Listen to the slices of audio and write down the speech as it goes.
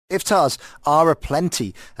Iftars are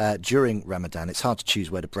aplenty during Ramadan. It's hard to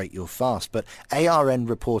choose where to break your fast, but ARN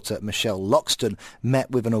reporter Michelle Loxton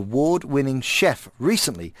met with an award-winning chef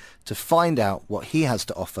recently to find out what he has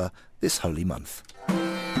to offer this holy month.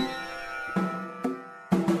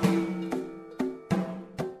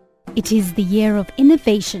 It is the year of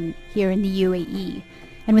innovation here in the UAE.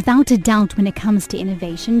 And without a doubt, when it comes to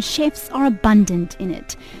innovation, chefs are abundant in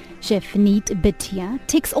it. Chef Vineet Bhatia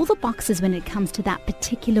ticks all the boxes when it comes to that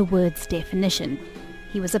particular word's definition.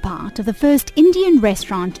 He was a part of the first Indian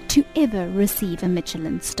restaurant to ever receive a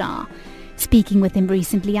Michelin star. Speaking with him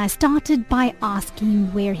recently, I started by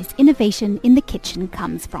asking where his innovation in the kitchen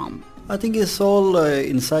comes from. I think it's all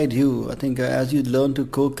inside you. I think as you learn to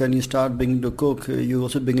cook and you start beginning to cook, you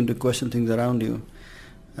also begin to question things around you.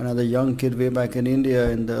 And as a young kid way back in India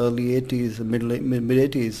in the early 80s,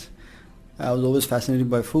 mid-80s, I was always fascinated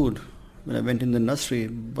by food when I went in the nursery,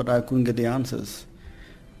 but I couldn't get the answers.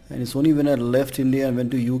 And it's only when I left India and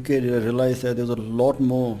went to UK that I realized that there was a lot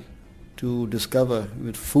more to discover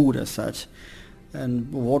with food as such.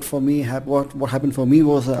 And what happened for me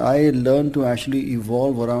was I learned to actually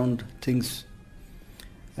evolve around things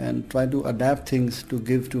and try to adapt things to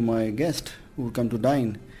give to my guest who would come to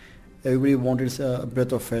dine. Everybody wanted a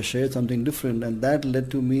breath of fresh air, something different, and that led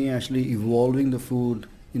to me actually evolving the food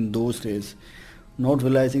in those days, not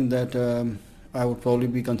realizing that I would probably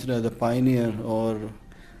be considered as a pioneer or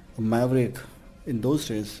a maverick in those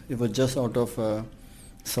days. It was just out of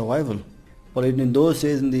survival. But in those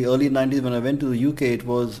days, in the early 90s when I went to the UK, it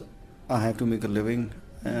was, I have to make a living,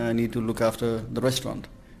 and I need to look after the restaurant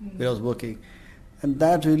where I was working. And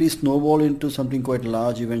that really snowballed into something quite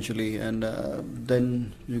large eventually, and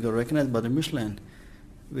then you got recognized by the Michelin,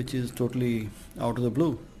 which is totally out of the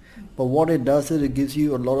blue. But what it does is it gives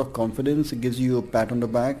you a lot of confidence, it gives you a pat on the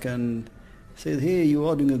back and says, hey, you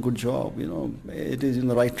are doing a good job, it is in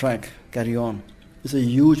the right track, carry on. It's a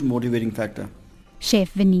huge motivating factor.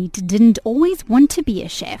 Chef Vineet didn't always want to be a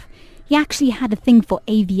chef. He actually had a thing for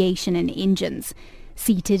aviation and engines.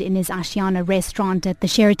 Seated in his Ashiana restaurant at the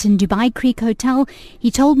Sheraton Dubai Creek Hotel,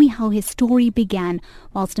 he told me how his story began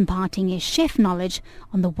whilst imparting his chef knowledge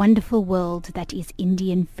on the wonderful world that is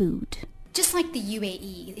Indian food. Just like the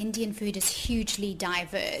UAE, Indian food is hugely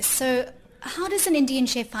diverse. So how does an Indian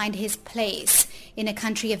chef find his place in a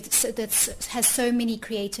country that has so many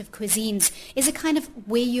creative cuisines? Is it kind of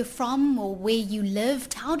where you're from or where you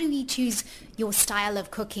lived? How do you choose your style of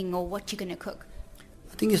cooking or what you're going to cook?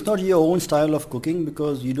 I think it's not your own style of cooking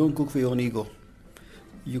because you don't cook for your own ego.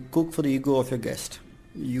 You cook for the ego of your guest.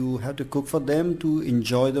 You have to cook for them to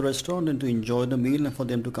enjoy the restaurant and to enjoy the meal and for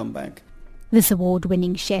them to come back. This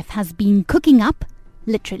award-winning chef has been cooking up,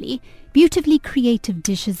 literally, beautifully creative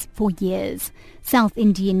dishes for years. South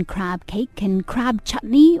Indian crab cake and crab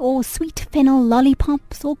chutney, or sweet fennel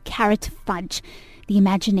lollipops, or carrot fudge. The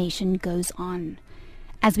imagination goes on.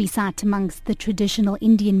 As we sat amongst the traditional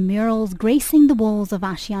Indian murals gracing the walls of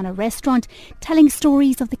Ashiana restaurant, telling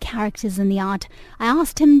stories of the characters in the art, I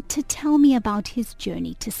asked him to tell me about his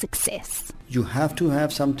journey to success. You have to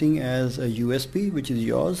have something as a USP, which is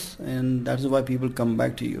yours, and that is why people come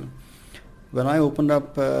back to you. When I opened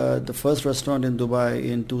up the first restaurant in Dubai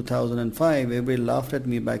in 2005, everybody laughed at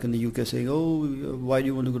me back in the UK saying, oh, why do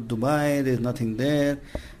you want to go to Dubai? There's nothing there.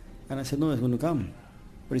 And I said, no, it's going to come.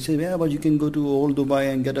 But he said, yeah, but you can go to old Dubai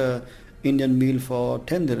and get a Indian meal for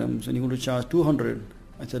 10 dirhams and you're going to charge 200.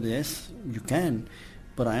 I said, yes, you can.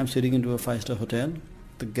 But I am sitting into a 5-star hotel.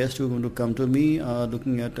 The guests who are going to come to me are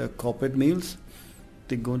looking at corporate meals.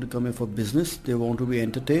 They're going to come here for business. They want to be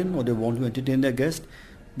entertained or they want to entertain their guests.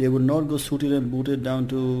 They would not go suited and booted down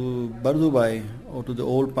to Bar Dubai or to the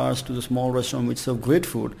old parts, to the small restaurant which serve great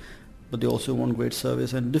food. But they also want great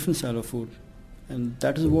service and different style of food. And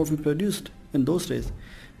that is what we produced in those days.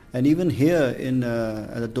 And even here in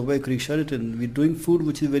at the Dubai Creek Sheraton, we're doing food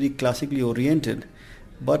which is very classically oriented,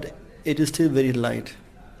 but it is still very light.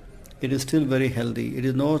 It is still very healthy. It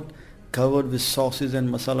is not covered with sauces and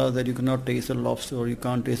masalas that you cannot taste a lobster or you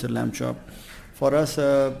can't taste a lamb chop. For us,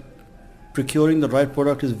 procuring the right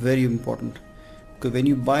product is very important. Because when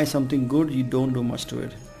you buy something good, you don't do much to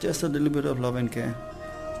it. Just a little bit of love and care.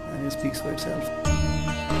 And it speaks for itself.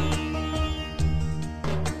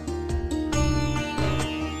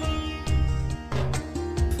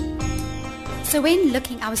 So when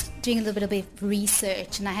looking, I was doing a little bit of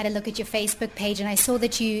research and I had a look at your Facebook page and I saw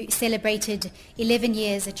that you celebrated 11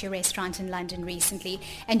 years at your restaurant in London recently.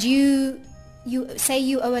 And you say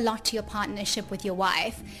you owe a lot to your partnership with your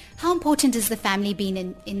wife. How important has the family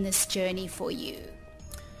been in this journey for you?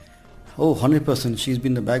 Oh, 100%. She's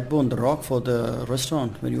been the backbone, the rock for the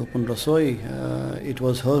restaurant. When you opened Rasoi, it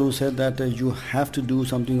was her who said that you have to do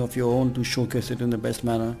something of your own to showcase it in the best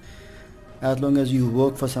manner. As long as you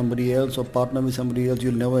work for somebody else or partner with somebody else,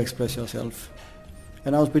 you'll never express yourself.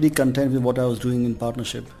 And I was pretty content with what I was doing in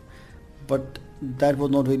partnership. But that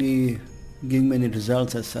was not really giving me any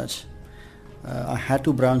results as such. I had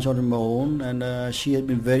to branch out on my own, and she has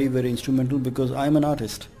been very, very instrumental because I'm an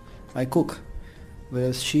artist. I cook.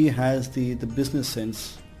 Whereas she has the business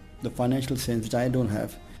sense, the financial sense, which I don't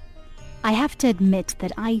have. I have to admit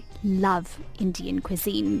that I love Indian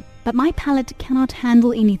cuisine, but my palate cannot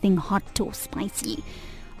handle anything hot or spicy.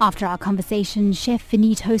 After our conversation, Chef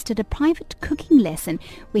Vineet hosted a private cooking lesson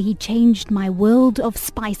where he changed my world of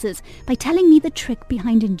spices by telling me the trick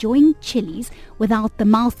behind enjoying chilies without the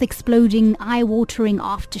mouth-exploding, eye-watering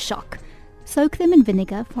aftershock. Soak them in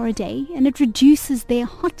vinegar for a day and it reduces their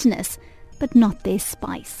hotness, but not their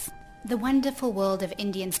spice. The wonderful world of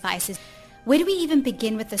Indian spices. Where do we even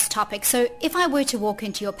begin with this topic? So if I were to walk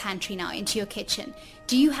into your pantry now, into your kitchen,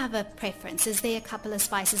 do you have a preference? Is there a couple of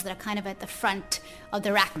spices that are kind of at the front of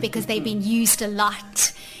the rack because they've been used a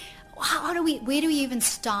lot? Where do we even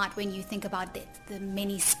start when you think about the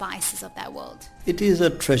many spices of that world? It is a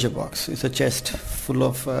treasure box. It's a chest full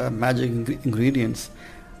of magic ingredients.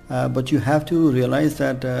 But you have to realize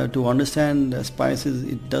that to understand spices,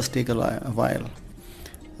 it does take a while.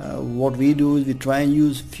 What we do is we try and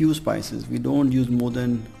use few spices. We don't use more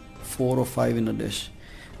than 4 or 5 in a dish.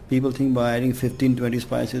 People think by adding 15, 20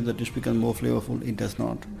 spices the dish becomes more flavorful. It does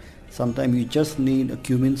not. Sometimes you just need a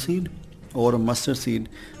cumin seed or a mustard seed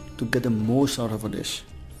to get the most out of a dish.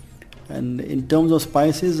 And in terms of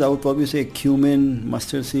spices, I would probably say cumin,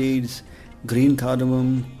 mustard seeds, green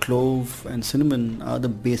cardamom, clove and cinnamon are the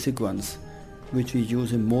basic ones which we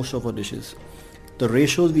use in most of our dishes. The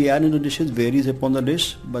ratios we add into dishes varies upon the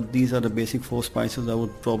dish, but these are the basic 4 spices I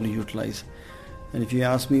would probably utilize. And if you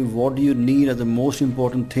ask me what do you need as the most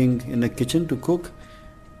important thing in the kitchen to cook,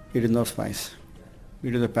 it is not spice.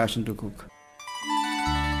 It is a passion to cook.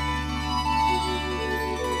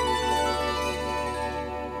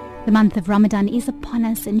 The month of Ramadan is upon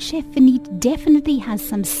us and Chef Vineet definitely has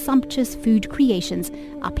some sumptuous food creations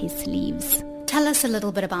up his sleeves. Tell us a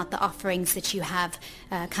little bit about the offerings that you have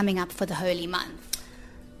coming up for the holy month.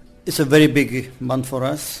 It's a very big month for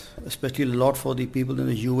us, especially a lot for the people in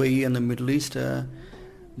the UAE and the Middle East.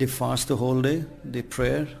 They fast the whole day, they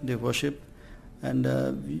pray, they worship, and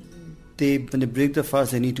when they break the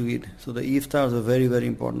fast, they need to eat. So the Iftars are very, very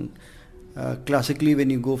important. Classically,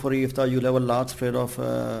 when you go for Iftar, you'll have a large spread of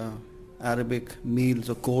Arabic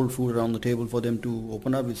meals or cold food around the table for them to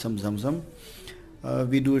open up with some zamzam.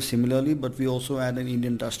 We do it similarly, but we also add an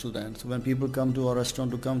Indian touch to that. So when people come to our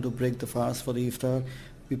restaurant to break the fast for the Iftar,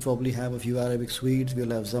 we probably have a few Arabic sweets,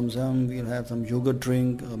 we'll have zamzam, we'll have some yogurt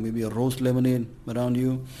drink, or maybe a roast lemonade around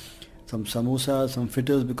you, some samosas, some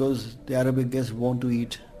fritters, because the Arabic guests want to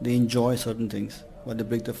eat. They enjoy certain things while they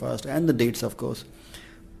break the fast, and the dates, of course.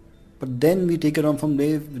 But then we take it on from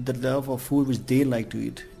there with the love of food which they like to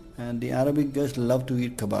eat. And the Arabic guests love to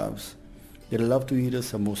eat kebabs. They love to eat a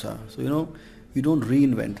samosa. So, you don't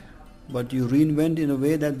reinvent, but you reinvent in a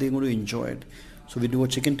way that they're going to enjoy it. So we do a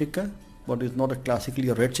chicken tikka, but it's not classically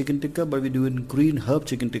a red chicken tikka, but we do it in green herb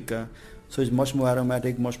chicken tikka. So it's much more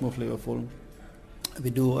aromatic, much more flavorful.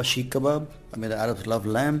 We do a sheikh kebab. The Arabs love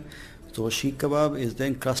lamb. So a sheikh kebab is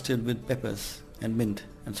then crusted with peppers and mint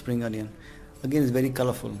and spring onion. Again, it's very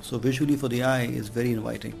colorful. So visually for the eye, it's very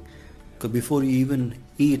inviting. Because before you even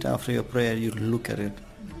eat after your prayer, you look at it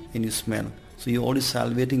and you smell. So you're already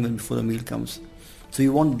salivating before the meal comes. So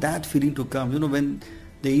you want that feeling to come. When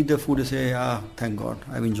they eat the food, they say, thank God,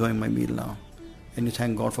 I'm enjoying my meal now. And you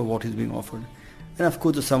thank God for what is being offered. And of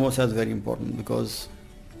course, the samosa is very important because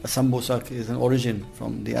a sambosa is an origin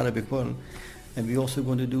from the Arabic world. And we're also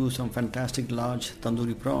going to do some fantastic large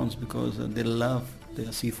tandoori prawns because they love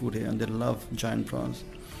their seafood here and they love giant prawns.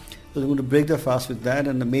 So we're going to break the fast with that,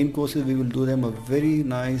 and the main courses we will do them a very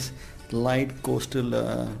nice light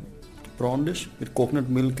coastal prawn dish with coconut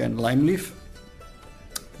milk and lime leaf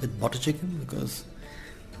with butter chicken, because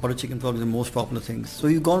butter chicken is probably the most popular things. So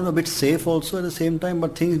you've gone a bit safe also at the same time,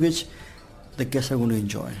 but things which the guests are going to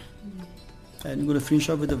enjoy. And you're going to finish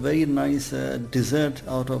off with a very nice dessert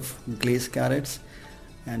out of glazed carrots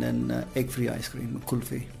and then egg-free ice cream,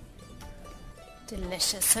 kulfi.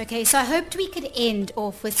 Delicious. Okay, so I hoped we could end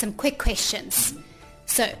off with some quick questions.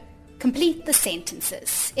 So, complete the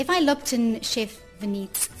sentences. If I looked in Chef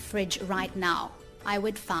Vineet's fridge right now, I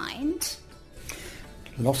would find...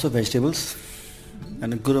 lots of vegetables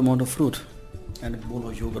and a good amount of fruit and a bowl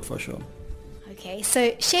of yogurt for sure. Okay,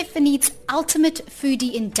 so Chef Vineet's ultimate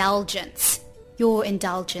foodie indulgence. Your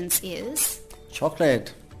indulgence is?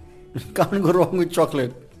 Chocolate. Can't go wrong with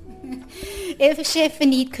chocolate. If Chef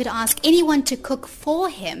Vineet could ask anyone to cook for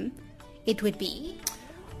him, it would be?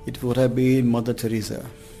 It would have been Mother Teresa.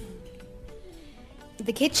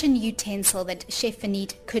 The kitchen utensil that Chef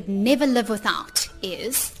Vineet could never live without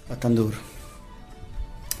is? A tandoor.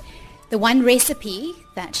 The one recipe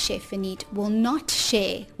that Chef Vineet will not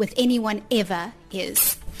share with anyone ever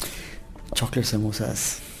is? Chocolate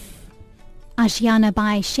samosas. Ashiana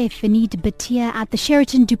by Chef Vineet Bhatia at the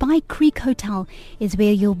Sheraton Dubai Creek Hotel is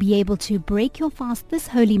where you'll be able to break your fast this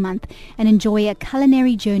holy month and enjoy a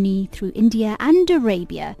culinary journey through India and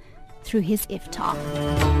Arabia through his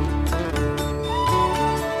iftar.